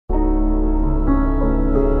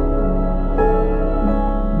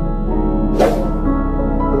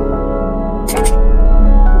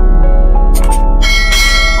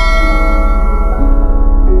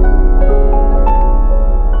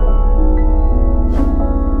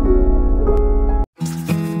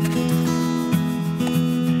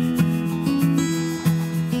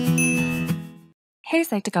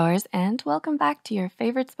Psych2Goers, and welcome back to your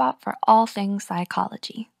favorite spot for all things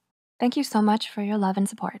psychology. Thank you so much for your love and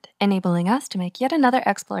support, enabling us to make yet another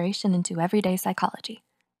exploration into everyday psychology.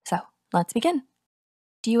 So let's begin.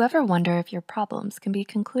 Do you ever wonder if your problems can be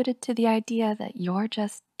concluded to the idea that you're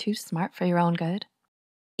just too smart for your own good?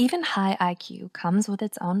 Even high IQ comes with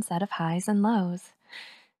its own set of highs and lows.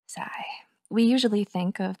 Sigh. We usually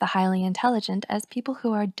think of the highly intelligent as people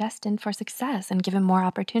who are destined for success and given more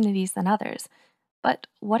opportunities than others. But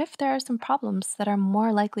what if there are some problems that are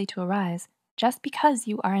more likely to arise just because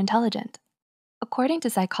you are intelligent? According to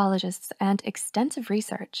psychologists and extensive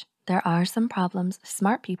research, there are some problems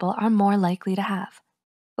smart people are more likely to have.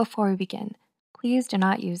 Before we begin, please do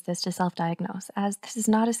not use this to self-diagnose, as this is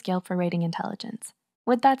not a scale for rating intelligence.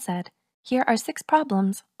 With that said, here are 6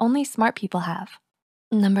 problems only smart people have.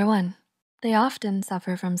 Number 1, they often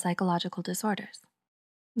suffer from psychological disorders.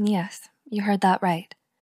 Yes, you heard that right.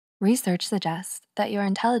 Research suggests that your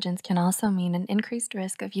intelligence can also mean an increased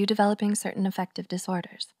risk of you developing certain affective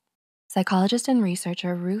disorders. Psychologist and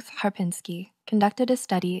researcher Ruth Harpinski conducted a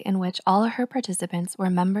study in which all of her participants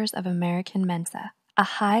were members of American Mensa, a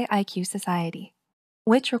high IQ society,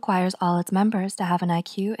 which requires all its members to have an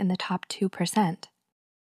IQ in the top 2%.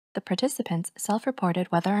 The participants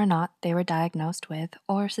self-reported whether or not they were diagnosed with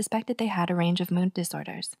or suspected they had a range of mood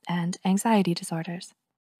disorders and anxiety disorders.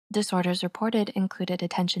 Disorders reported included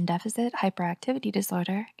attention deficit hyperactivity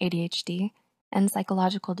disorder, ADHD, and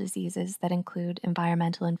psychological diseases that include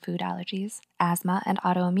environmental and food allergies, asthma, and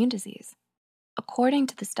autoimmune disease. According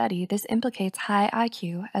to the study, this implicates high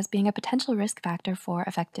IQ as being a potential risk factor for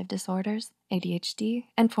affective disorders, ADHD,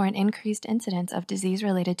 and for an increased incidence of disease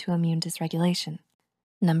related to immune dysregulation.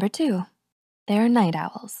 Number 2, they are night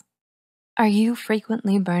owls. Are you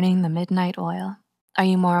frequently burning the midnight oil? Are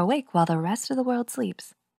you more awake while the rest of the world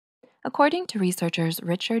sleeps? According to researchers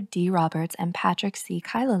Richard D. Roberts and Patrick C.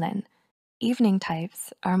 Kylalin, evening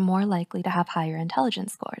types are more likely to have higher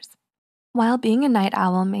intelligence scores. While being a night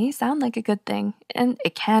owl may sound like a good thing, and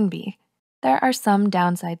it can be, there are some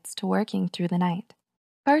downsides to working through the night.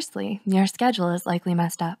 Firstly, your schedule is likely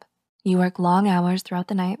messed up. You work long hours throughout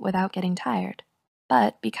the night without getting tired.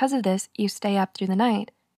 But because of this, you stay up through the night,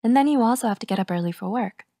 and then you also have to get up early for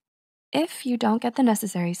work. If you don't get the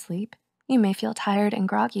necessary sleep, you may feel tired and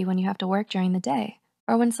groggy when you have to work during the day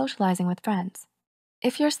or when socializing with friends.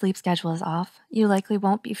 If your sleep schedule is off, you likely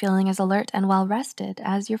won't be feeling as alert and well-rested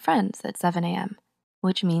as your friends at 7 a.m.,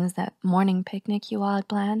 which means that morning picnic you all had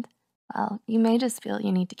planned, well, you may just feel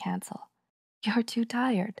you need to cancel. You're too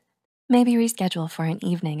tired. Maybe reschedule for an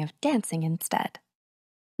evening of dancing instead.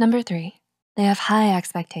 Number 3, they have high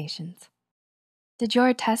expectations. Did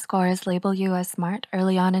your test scores label you as smart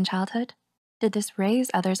early on in childhood? Did this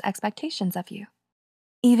raise others' expectations of you?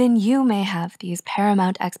 Even you may have these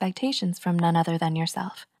paramount expectations from none other than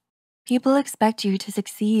yourself. People expect you to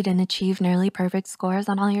succeed and achieve nearly perfect scores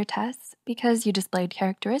on all your tests because you displayed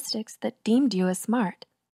characteristics that deemed you as smart.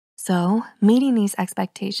 So, meeting these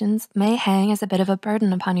expectations may hang as a bit of a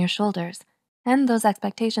burden upon your shoulders, and those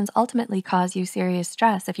expectations ultimately cause you serious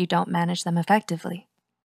stress if you don't manage them effectively.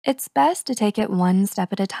 It's best to take it one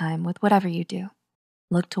step at a time with whatever you do.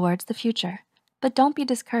 Look towards the future, but don't be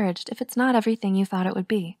discouraged if it's not everything you thought it would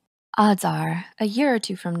be. Odds are, a year or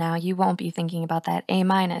 2 from now, you won't be thinking about that A-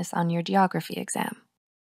 on your geography exam.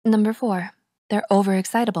 Number 4, they're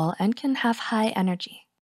overexcitable and can have high energy.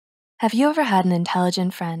 Have you ever had an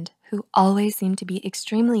intelligent friend who always seemed to be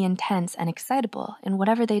extremely intense and excitable in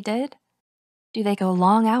whatever they did? Do they go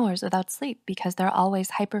long hours without sleep because they're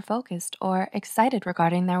always hyper-focused or excited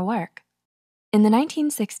regarding their work? In the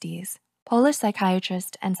 1960s, Polish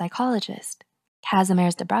psychiatrist and psychologist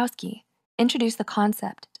Kazimierz Dabrowski introduced the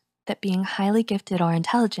concept that being highly gifted or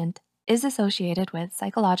intelligent is associated with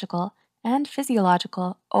psychological and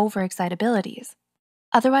physiological overexcitabilities,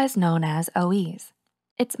 otherwise known as OEs.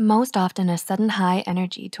 It's most often a sudden high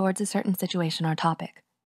energy towards a certain situation or topic.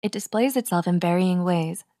 It displays itself in varying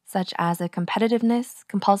ways, such as a competitiveness,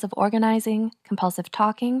 compulsive organizing, compulsive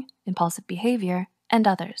talking, impulsive behavior, and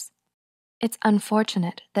others. It's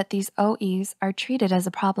unfortunate that these OEs are treated as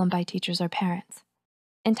a problem by teachers or parents.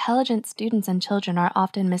 Intelligent students and children are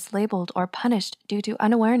often mislabeled or punished due to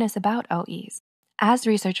unawareness about OEs. As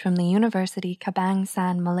research from the University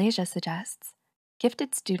Kebangsaan Malaysia suggests,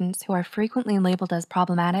 gifted students who are frequently labeled as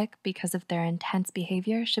problematic because of their intense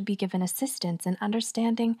behavior should be given assistance in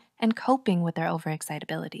understanding and coping with their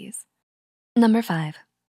overexcitabilities. Number 5,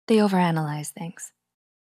 they overanalyze things.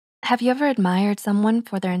 Have you ever admired someone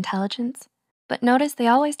for their intelligence, but noticed they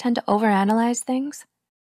always tend to overanalyze things?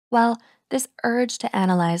 Well, this urge to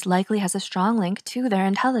analyze likely has a strong link to their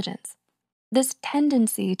intelligence. This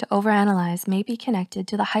tendency to overanalyze may be connected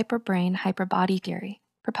to the hyperbrain hyperbody theory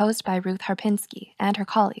proposed by Ruth Harpinski and her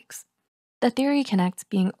colleagues. The theory connects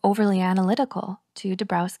being overly analytical to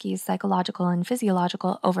Dabrowski's psychological and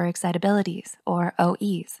physiological overexcitabilities, or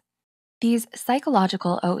OEs. These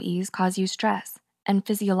psychological OEs cause you stress, and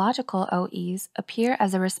physiological OEs appear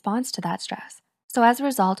as a response to that stress. So as a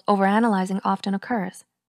result, overanalyzing often occurs.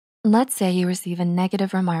 Let's say you receive a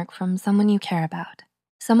negative remark from someone you care about.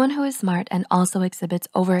 Someone who is smart and also exhibits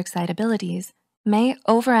overexcitabilities may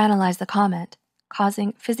overanalyze the comment,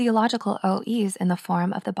 causing physiological OEs in the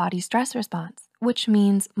form of the body's stress response, which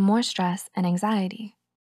means more stress and anxiety.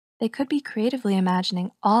 They could be creatively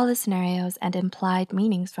imagining all the scenarios and implied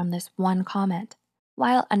meanings from this one comment,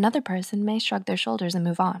 while another person may shrug their shoulders and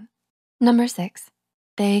move on. Number 6,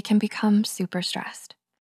 they can become super stressed.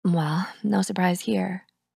 Well, no surprise here.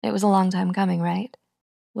 It was a long time coming, right?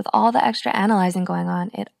 With all the extra analyzing going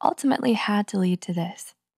on, it ultimately had to lead to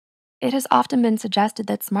this. It has often been suggested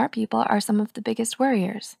that smart people are some of the biggest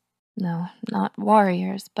worriers. No, not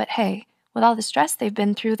warriors, but hey, with all the stress they've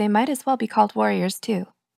been through, they might as well be called warriors too.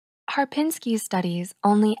 Harpinski's studies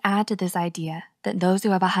only add to this idea that those who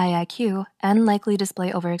have a high IQ and likely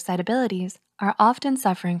display overexcitabilities are often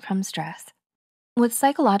suffering from stress. With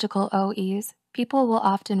psychological OEs, people will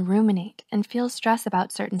often ruminate and feel stress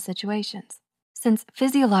about certain situations. Since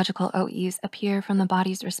physiological OEs appear from the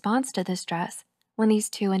body's response to this stress, when these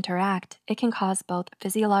two interact, it can cause both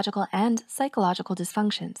physiological and psychological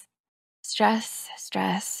dysfunctions. Stress,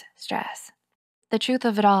 stress, stress. The truth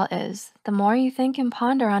of it all is, the more you think and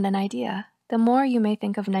ponder on an idea, the more you may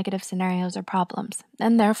think of negative scenarios or problems,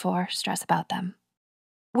 and therefore stress about them.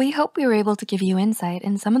 We hope we were able to give you insight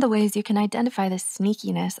in some of the ways you can identify the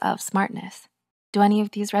sneakiness of smartness. Do any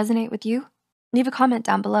of these resonate with you? Leave a comment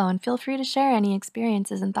down below and feel free to share any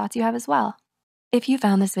experiences and thoughts you have as well. If you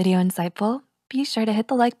found this video insightful, be sure to hit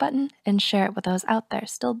the like button and share it with those out there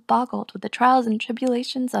still boggled with the trials and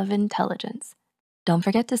tribulations of intelligence. Don't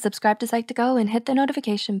forget to subscribe to Psych2Go and hit the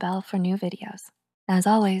notification bell for new videos. As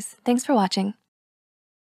always, thanks for watching.